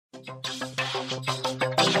Welcome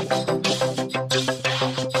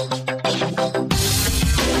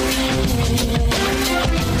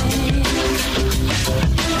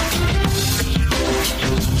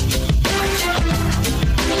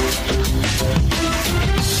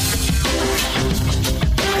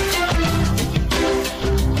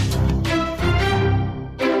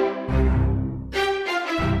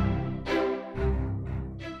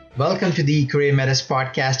to the Career Matters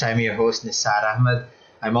podcast. I'm your host, Nisar Ahmed.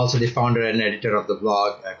 I'm also the founder and editor of the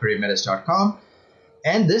blog, careermatters.com.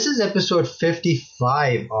 And this is episode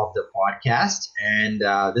 55 of the podcast. And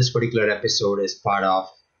this particular episode is part of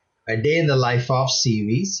a Day in the Life of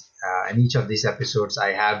series. In each of these episodes, I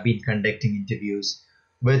have been conducting interviews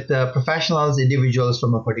with professionals, individuals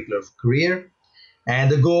from a particular career.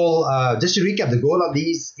 And the goal, just to recap, the goal of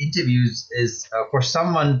these interviews is for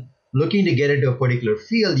someone looking to get into a particular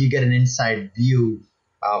field, you get an inside view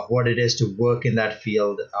of what it is to work in that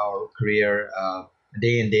field or career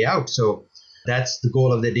day in, day out. So that's the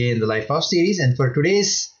goal of the Day in the Life of series. And for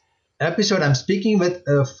today's episode, I'm speaking with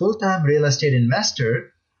a full-time real estate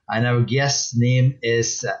investor, and our guest's name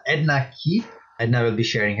is Edna Keith. Edna will be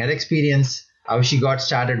sharing her experience, how she got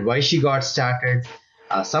started, why she got started,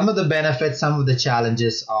 some of the benefits, some of the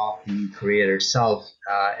challenges of the career itself.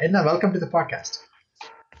 Edna, welcome to the podcast.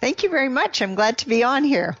 Thank you very much. I'm glad to be on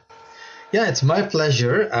here. Yeah, it's my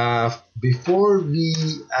pleasure. Before we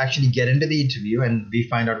actually get into the interview and we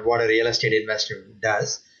find out what a real estate investor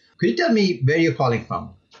does, could you tell me where you're calling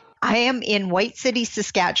from? I am in White City,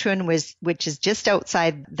 Saskatchewan, which is just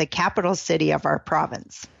outside the capital city of our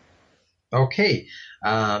province. Okay.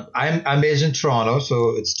 I'm based in Toronto,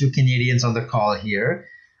 so it's two Canadians on the call here.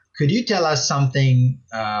 Could you tell us something,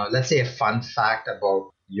 let's say a fun fact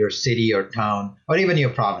about your city or town, or even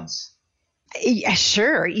your province? Yeah,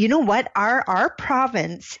 sure. You know what? Our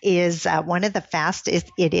province is one of the fastest.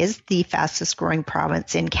 It is the fastest growing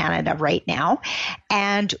province in Canada right now,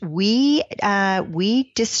 and we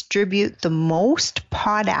distribute the most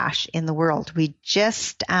potash in the world. We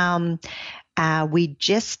just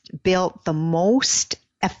built the most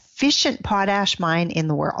efficient potash mine in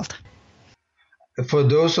the world. For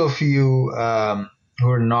those of you who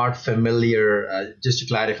are not familiar, just to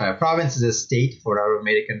clarify, a province is a state for our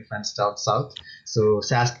American friends down south. So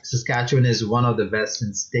Saskatchewan is one of the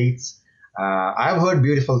western states. I've heard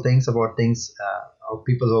beautiful things about of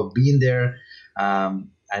people who have been there.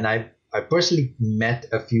 And I personally met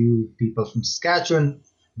a few people from Saskatchewan,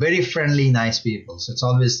 very friendly, nice people. So it's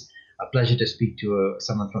always a pleasure to speak to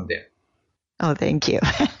someone from there. Oh, thank you.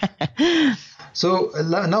 So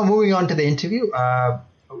now moving on to the interview.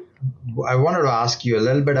 I wanted to ask you a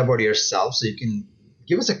little bit about yourself, so you can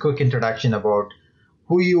give us a quick introduction about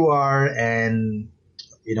who you are and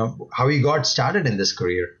how you got started in this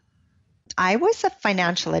career. I was a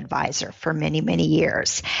financial advisor for many, many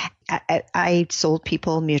years. I sold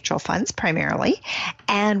people mutual funds primarily,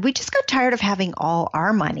 and we just got tired of having all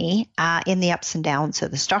our money in the ups and downs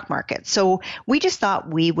of the stock market. So we just thought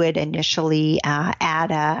we would initially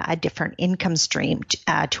add a different income stream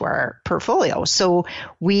to our portfolio. So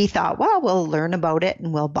we thought, well, we'll learn about it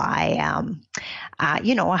and we'll buy,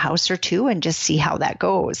 a house or two and just see how that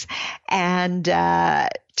goes. And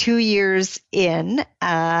 2 years in,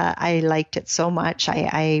 I liked it so much.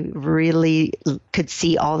 I really could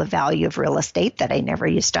see all the value of real estate that I never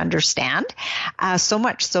used to understand. So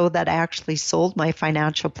much so that I actually sold my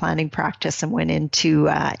financial planning practice and went into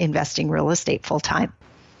investing real estate full time.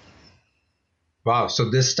 Wow. So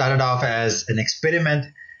this started off as an experiment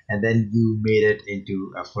and then you made it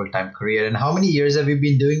into a full-time career. And how many years have you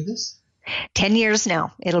been doing this? 10 years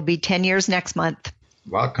now. It'll be 10 years next month.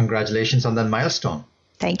 Wow. Congratulations on that milestone.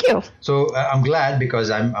 Thank you. So I'm glad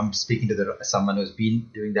because I'm speaking to someone who's been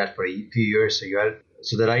doing that for a few years. So you're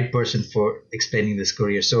the right person for explaining this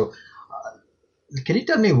career. So can you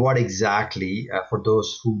tell me what exactly, for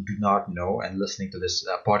those who do not know and listening to this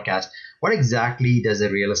podcast, what exactly does a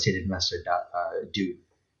real estate investor do?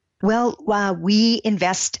 Well, we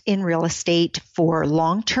invest in real estate for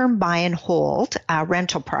long-term buy and hold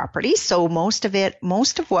rental properties. So most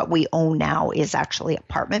of what we own now is actually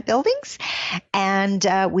apartment buildings, and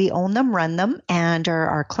we own them, run them, and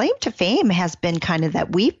our claim to fame has been kind of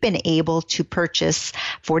that we've been able to purchase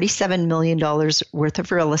 $47 million worth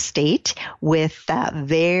of real estate with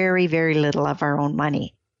very, very little of our own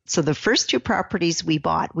money. So the first two properties we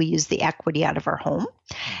bought, we used the equity out of our home.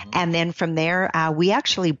 Mm-hmm. And then from there, we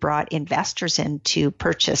actually brought investors in to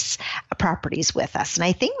purchase properties with us. And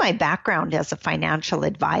I think my background as a financial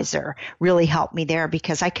advisor really helped me there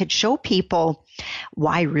because I could show people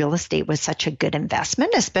why real estate was such a good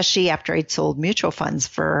investment, especially after I'd sold mutual funds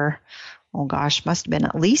for oh gosh, must have been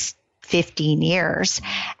at least 15 years.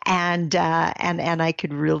 And I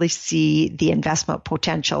could really see the investment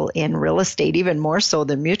potential in real estate, even more so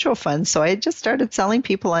than mutual funds. So I just started selling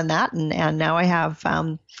people on that. And now I have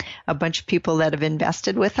a bunch of people that have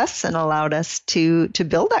invested with us and allowed us to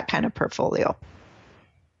build that kind of portfolio.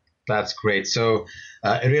 That's great. So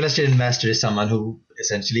a real estate investor is someone who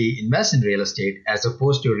essentially invests in real estate as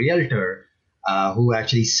opposed to a realtor who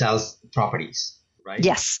actually sells properties, right?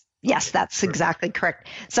 Yes, that's exactly correct.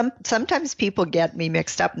 Sometimes people get me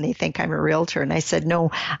mixed up and they think I'm a realtor, and I said,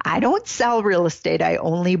 no, I don't sell real estate. I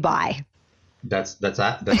only buy. That's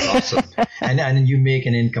awesome. and you make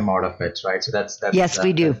an income out of it, right? So that's yes,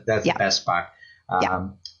 we do. That's the best part.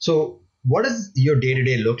 So what does your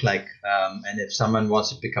day-to-day look like? And if someone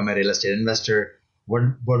wants to become a real estate investor, what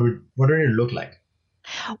would it look like?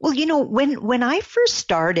 Well, when I first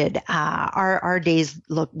started, our days,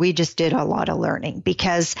 look, we just did a lot of learning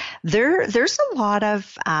because there's a lot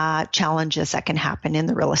of challenges that can happen in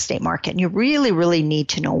the real estate market. And you really, really need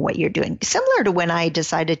to know what you're doing. Similar to when I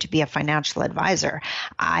decided to be a financial advisor,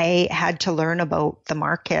 I had to learn about the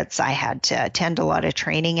markets. I had to attend a lot of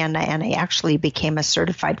training, and I actually became a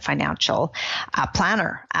certified financial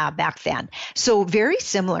planner back then. So very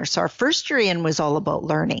similar. So our first year in was all about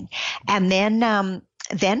learning. And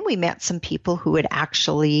then we met some people who had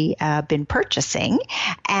actually been purchasing,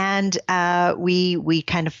 and we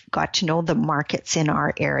kind of got to know the markets in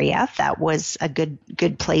our area. That was a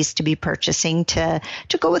good place to be purchasing, to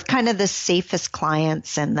go with kind of the safest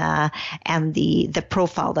clients and the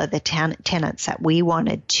profile of the tenants that we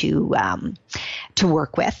wanted to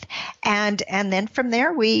work with, and then from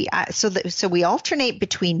there we alternate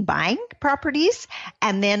between buying properties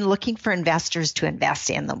and then looking for investors to invest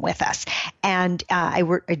in them with us. And I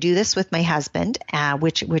do this with my husband,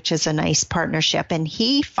 which is a nice partnership, and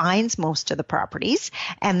he finds most of the properties,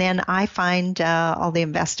 and then I find all the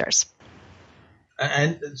investors.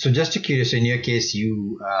 And so, just to curious, in your case,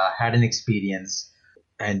 you had an experience,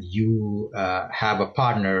 and you have a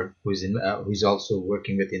partner who's also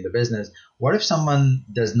working within the business. What if someone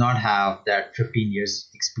does not have that 15 years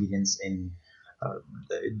experience in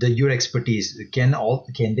your expertise? Can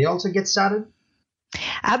they also get started?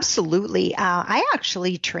 Absolutely. I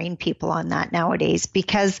actually train people on that nowadays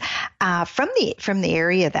because from the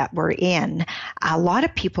area that we're in, a lot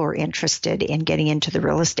of people are interested in getting into the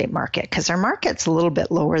real estate market because our market's a little bit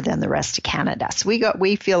lower than the rest of Canada. So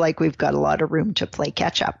we feel like we've got a lot of room to play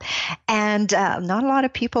catch up. And not a lot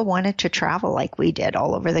of people wanted to travel like we did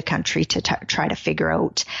all over the country to try to figure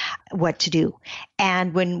out what to do.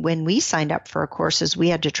 And when we signed up for our courses, we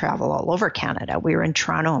had to travel all over Canada. We were in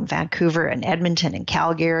Toronto and Vancouver and Edmonton and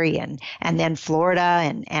Calgary and then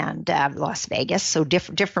Florida and Las Vegas. So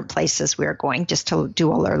different places we were going just to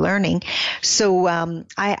do all our learning. So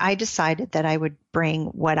I decided that I would bring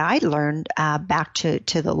what I learned back to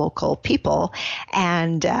the local people,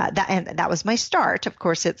 and that was my start. Of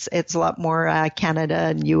course, it's a lot more Canada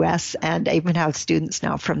and U.S. and I even have students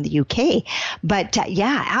now from the U.K. But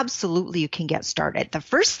absolutely, you can get started. The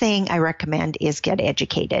first thing I recommend is get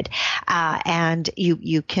educated, and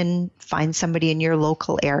you can find somebody in your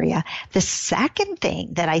local area. The second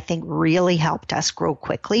thing that I think really helped us grow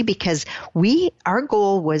quickly, because our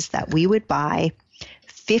goal was that we would buy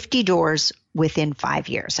 50 doors within 5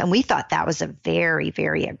 years. And we thought that was a very,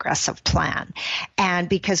 very aggressive plan. And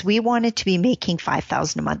because we wanted to be making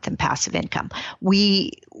 $5,000 a month in passive income,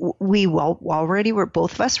 we already were,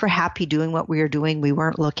 both of us were happy doing what we were doing. We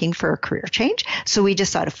weren't looking for a career change. So we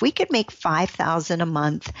just thought if we could make $5,000 a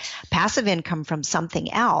month passive income from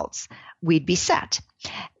something else, we'd be set.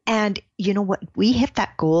 And you know what? We hit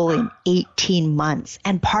that goal in 18 months.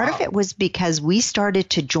 And part of it was because we started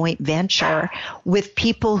to joint venture with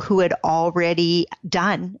people who had already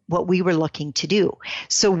done what we were looking to do.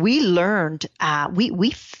 So we learned,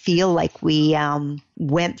 we feel like we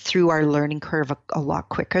went through our learning curve a lot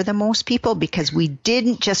quicker than most people because we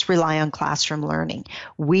didn't just rely on classroom learning.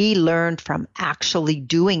 We learned from actually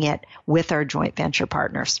doing it with our joint venture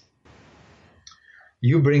partners.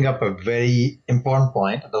 You bring up a very important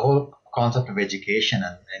point, the whole concept of education,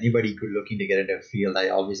 and anybody looking to get into a field, I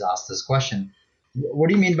always ask this question. What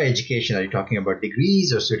do you mean by education? Are you talking about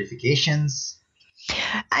degrees or certifications?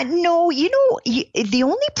 No, the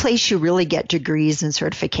only place you really get degrees and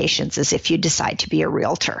certifications is if you decide to be a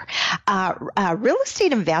realtor. A real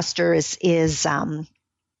estate investor is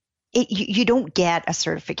you don't get a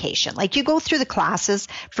certification. Like you go through the classes,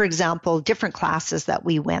 for example, different classes that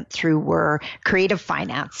we went through were creative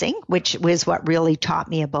financing, which was what really taught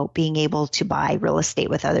me about being able to buy real estate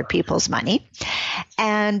with other people's money.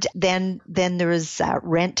 And then there was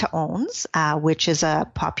rent to owns, which is a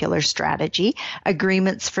popular strategy,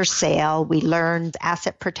 agreements for sale. We learned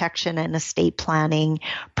asset protection and estate planning,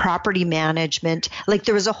 property management. Like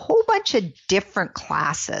there was a whole bunch of different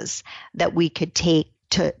classes that we could take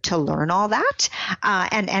to learn all that.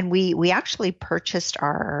 And we actually purchased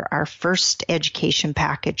our first education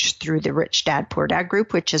package through the Rich Dad Poor Dad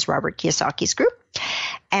group, which is Robert Kiyosaki's group.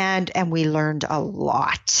 And we learned a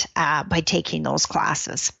lot by taking those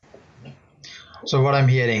classes. So what I'm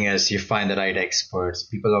hearing is you find the right experts,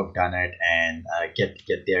 people who have done it, and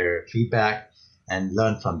get their feedback and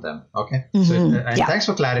learn from them. Okay. Mm-hmm. So thanks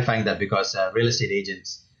for clarifying that, because real estate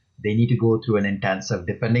agents, they need to go through an intensive,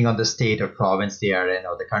 depending on the state or province they are in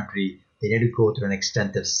or the country, they need to go through an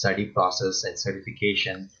extensive study process and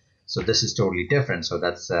certification. So this is totally different. So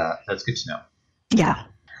that's good to know.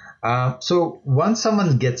 Yeah. So once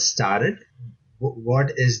someone gets started,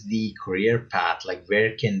 what is the career path? Like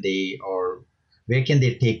where can they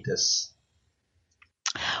take this?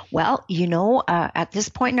 Well, at this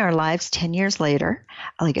point in our lives, 10 years later,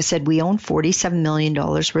 like I said, we own $47 million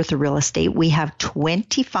worth of real estate. We have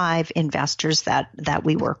 25 investors that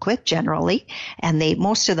we work with generally, and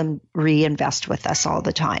most of them reinvest with us all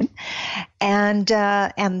the time. And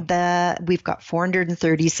we've got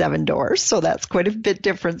 437 doors. So that's quite a bit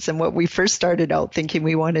different than what we first started out thinking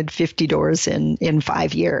we wanted 50 doors in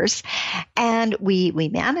 5 years. And we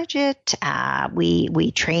manage it.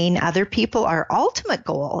 We train other people. Our ultimate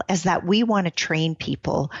goal is that we want to train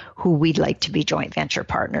people who we'd like to be joint venture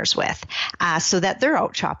partners with, so that they're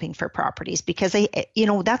out shopping for properties, because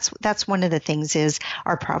that's one of the things is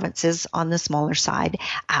our province is on the smaller side.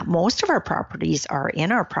 Most of our properties are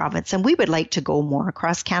in our province, and we would like to go more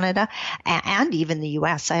across Canada and even the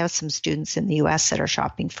U.S. I have some students in the U.S. that are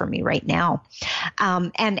shopping for me right now,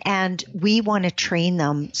 and we want to train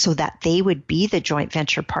them so that they would be the joint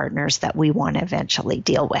venture partners that we want to eventually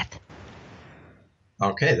deal with.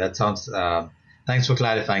 Okay, that sounds. Thanks for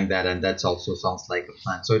clarifying that, and that also sounds like a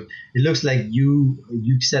plan. So it looks like you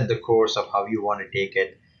set the course of how you want to take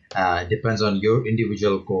it. Depends on your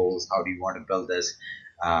individual goals. How do you want to build this?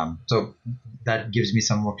 So that gives me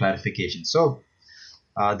some more clarification. So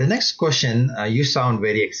the next question, you sound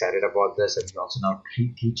very excited about this, and you also now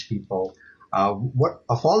teach people. What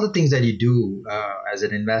of all the things that you do as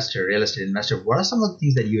an investor, real estate investor, what are some of the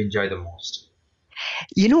things that you enjoy the most?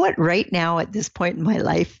 You know what? Right now, at this point in my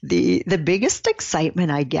life, the biggest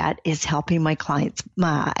excitement I get is helping my clients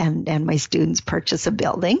and my students purchase a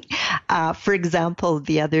building. For example,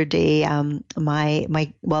 the other day, in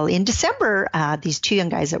December, these two young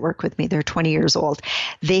guys that work with me, they're 20 years old.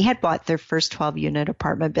 They had bought their first 12-unit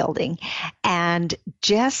apartment building, and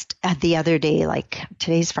just the other day, like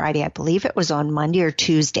today's Friday, I believe it was on Monday or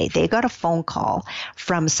Tuesday, they got a phone call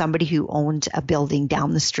from somebody who owned a building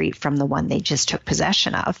down the street from the one they just took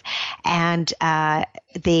possession of, and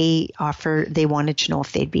they wanted to know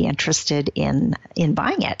if they'd be interested in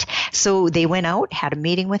buying it. So they went out, had a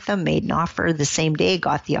meeting with them, made an offer the same day,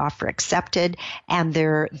 got the offer accepted, and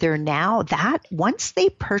they're now that once they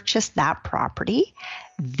purchase that property,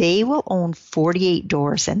 they will own 48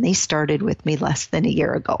 doors, and they started with me less than a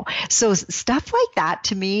year ago. So stuff like that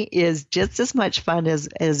to me is just as much fun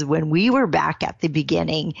as when we were back at the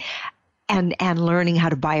beginning. And learning how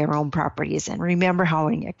to buy our own properties, and remember how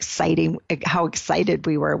excited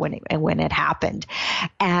we were when it happened,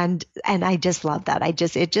 and I just love that.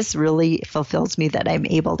 It just really fulfills me that I'm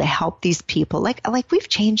able to help these people. Like we've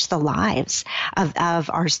changed the lives of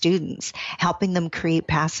our students, helping them create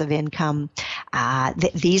passive income.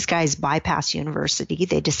 These guys bypass university.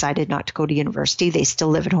 They decided not to go to university. They still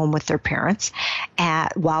live at home with their parents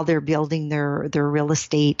while they're building their real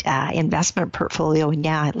estate investment portfolio.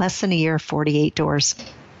 And less than a year, 48 doors.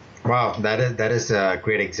 Wow, that is a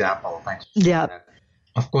great example. Thanks. Yeah.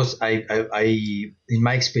 Of course, I in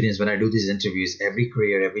my experience, when I do these interviews, every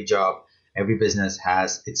career, every job, every business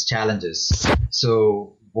has its challenges.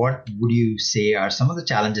 So what would you say are some of the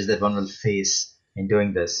challenges that one will face in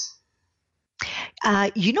doing this?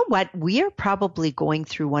 You know what? We are probably going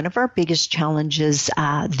through one of our biggest challenges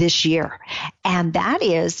this year, and that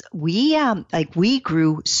is we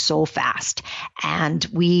grew so fast, and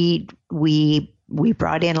we we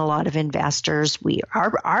brought in a lot of investors.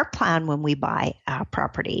 Our plan when we buy a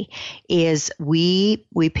property is we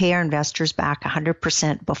pay our investors back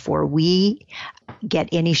 100% before we get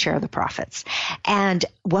any share of the profits. And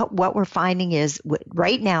what we're finding is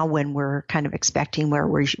right now, when we're kind of expecting where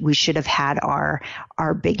we should have had our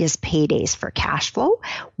biggest paydays for cash flow,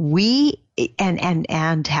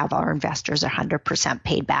 and have our investors 100%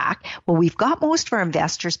 paid back. Well, we've got most of our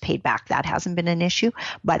investors paid back. That hasn't been an issue,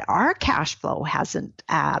 but our cash flow hasn't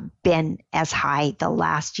been as high the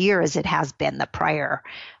last year as it has been the prior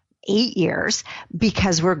 8 years,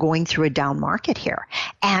 because we're going through a down market here.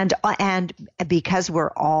 And because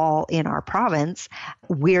we're all in our province,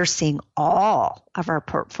 we're seeing all of our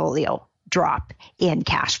portfolio drop in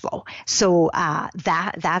cash flow. So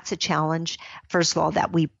that's a challenge. First of all,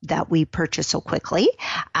 that we purchase so quickly,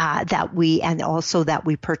 and also that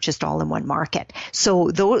we purchased all in one market.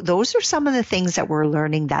 So those are some of the things that we're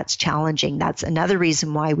learning that's challenging. That's another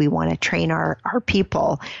reason why we want to train our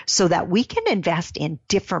people so that we can invest in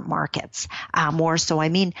different markets more. So I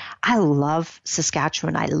mean, I love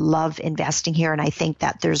Saskatchewan. I love investing here, and I think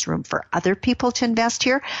that there's room for other people to invest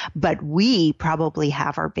here. But we probably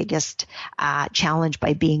have our biggest challenge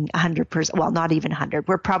by being 100%, well, not even 100.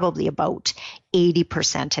 We're probably about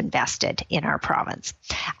 80% invested in our province.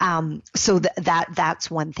 So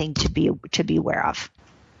that's one thing to be aware of.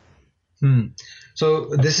 So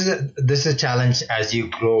this is a challenge as you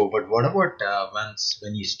grow. But what about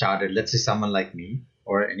when you started? Let's say someone like me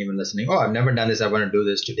or anyone listening. Oh, I've never done this. I want to do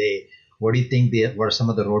this today. What do you think what are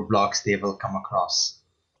some of the roadblocks they will come across?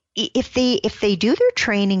 If they do their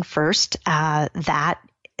training first,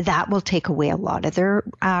 that will take away a lot of their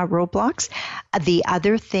roadblocks. The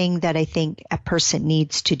other thing that I think a person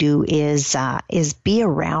needs to do is be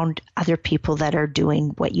around other people that are doing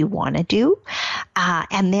what you want to do.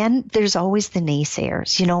 And then there's always the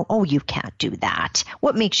naysayers, oh, you can't do that.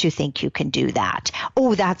 What makes you think you can do that?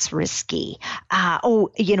 Oh, that's risky. Oh,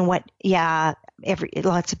 you know what? Yeah.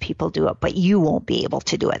 Lots of people do it, but you won't be able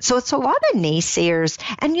to do it. So it's a lot of naysayers.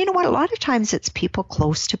 And you know what? A lot of times it's people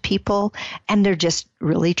close to people and they're just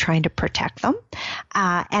really trying to protect them.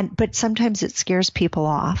 But sometimes it scares people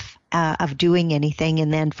off of doing anything.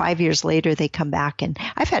 And then 5 years later, they come back, and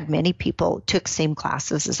I've had many people took same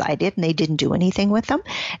classes as I did and they didn't do anything with them.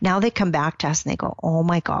 Now they come back to us and they go, oh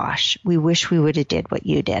my gosh, we wish we would have did what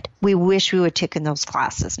you did. We wish we would have taken those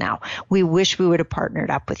classes now. We wish we would have partnered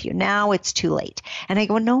up with you. Now it's too late. And I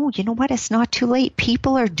go, no, you know what? It's not too late.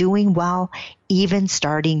 People are doing well, even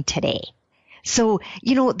starting today. So,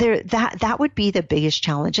 that would be the biggest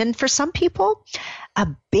challenge. And for some people, a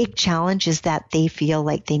big challenge is that they feel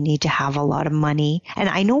like they need to have a lot of money. And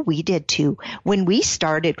I know we did too. When we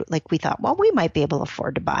started, we thought, well, we might be able to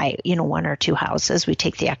afford to buy, one or two houses. We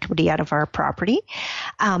take the equity out of our property.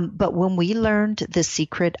 But when we learned the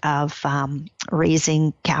secret of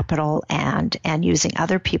raising capital and using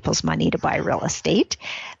other people's money to buy real estate,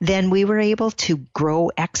 then we were able to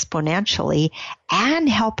grow exponentially and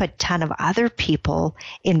help a ton of other people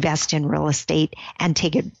invest in real estate and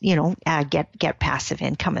take it, get passive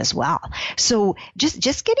income as well. So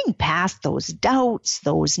just getting past those doubts,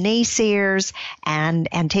 those naysayers, and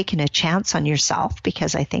taking a chance on yourself,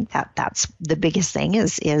 because I think that's the biggest thing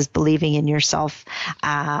is believing in yourself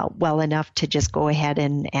well enough to just go ahead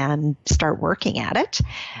and start working at it.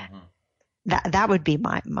 Mm-hmm. That would be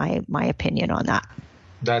my opinion on that.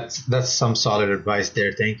 That's some solid advice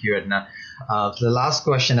there. Thank you, Edna. The last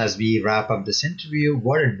question as we wrap up this interview,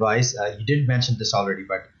 what advice, you did mention this already,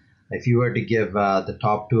 but if you were to give the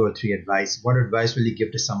top 2 or 3 advice, what advice will you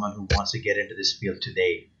give to someone who wants to get into this field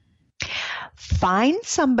today? Find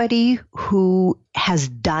somebody who has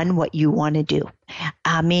done what you want to do.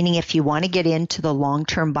 Meaning if you want to get into the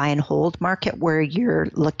long-term buy and hold market where you're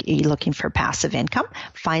looking for passive income,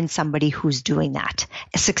 find somebody who's doing that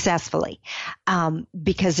successfully,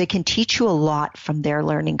 because they can teach you a lot from their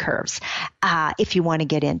learning curves. If you want to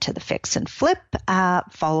get into the fix and flip,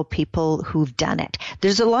 follow people who've done it.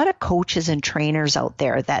 There's a lot of coaches and trainers out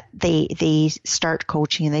there that they start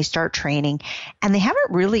coaching and they start training, and they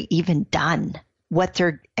haven't really even done what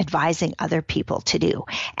they're advising other people to do.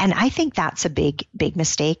 And I think that's a big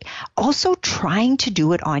mistake. Also, trying to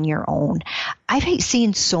do it on your own. I've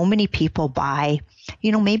seen so many people buy,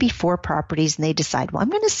 maybe 4 properties, and they decide, well, I'm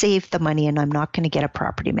going to save the money and I'm not going to get a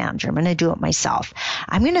property manager. I'm going to do it myself.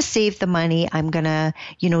 I'm going to save the money. I'm going to,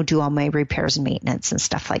 do all my repairs and maintenance and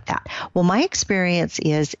stuff like that. Well, my experience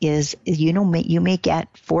is you may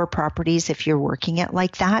get 4 properties if you're working it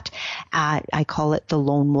like that. I call it the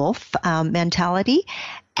lone wolf mentality.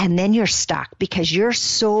 And then you're stuck because you're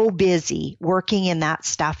so busy working in that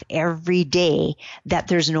stuff every day that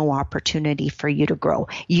there's no opportunity for you to grow.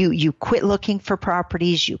 You quit looking for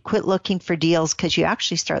properties, you quit looking for deals because you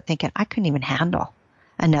actually start thinking, I couldn't even handle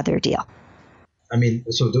another deal. I mean,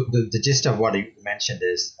 so the gist of what you mentioned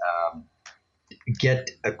is get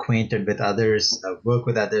acquainted with others, work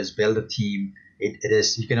with others, build a team. It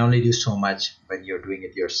is, you can only do so much when you're doing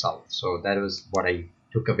it yourself. So that was what I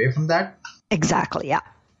took away from that. Exactly, yeah.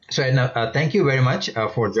 So Edna, thank you very much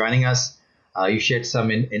for joining us. You shared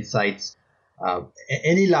some insights.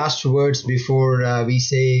 Any last words before we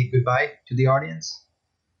say goodbye to the audience?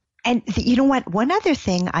 And you know what? One other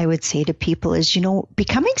thing I would say to people is,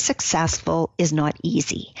 becoming successful is not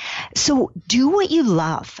easy. So do what you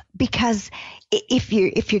love, because if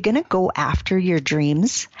you're going to go after your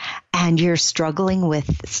dreams and you're struggling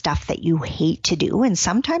with stuff that you hate to do, and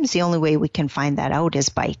sometimes the only way we can find that out is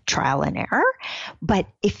by trial and error. But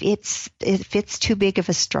if it's too big of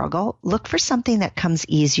a struggle, look for something that comes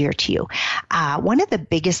easier to you. One of the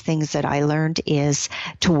biggest things that I learned is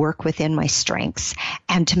to work within my strengths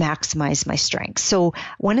and to maximize my strengths. So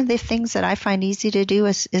one of the things that I find easy to do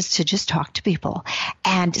is to just talk to people.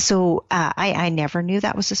 And so I never knew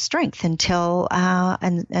that was a strength until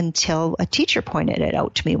a teacher pointed it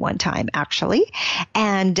out to me one time, actually.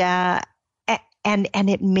 And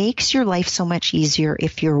it makes your life so much easier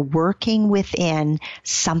if you're working within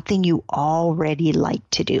something you already like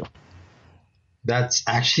to do. That's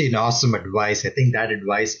actually an awesome advice. I think that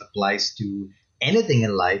advice applies to anything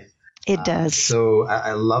in life. It does. So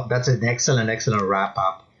I love, that's an excellent wrap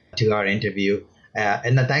up to our interview.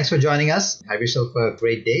 Edna, thanks for joining us. Have yourself a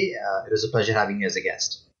great day. It was a pleasure having you as a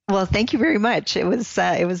guest. Well, thank you very much. It was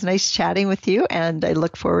nice chatting with you, and I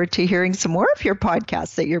look forward to hearing some more of your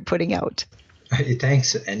podcasts that you're putting out.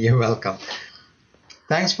 Thanks, and you're welcome.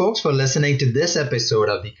 Thanks, folks, for listening to this episode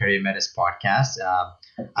of the Career Matters podcast.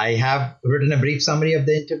 I have written a brief summary of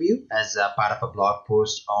the interview as a part of a blog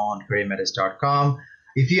post on careermatters.com.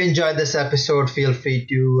 If you enjoyed this episode, feel free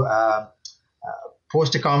to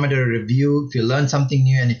post a comment or a review. If you learned something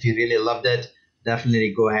new and if you really loved it,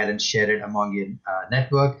 definitely go ahead and share it among your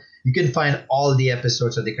network. You can find all the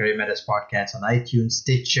episodes of the Career Matters podcast on iTunes,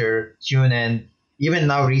 Stitcher, TuneIn, even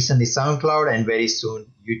now recently SoundCloud, and very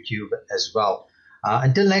soon YouTube as well.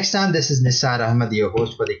 Until next time, this is Nisar Ahmed, your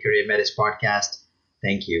host for the Career Matters podcast.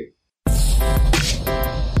 Thank you.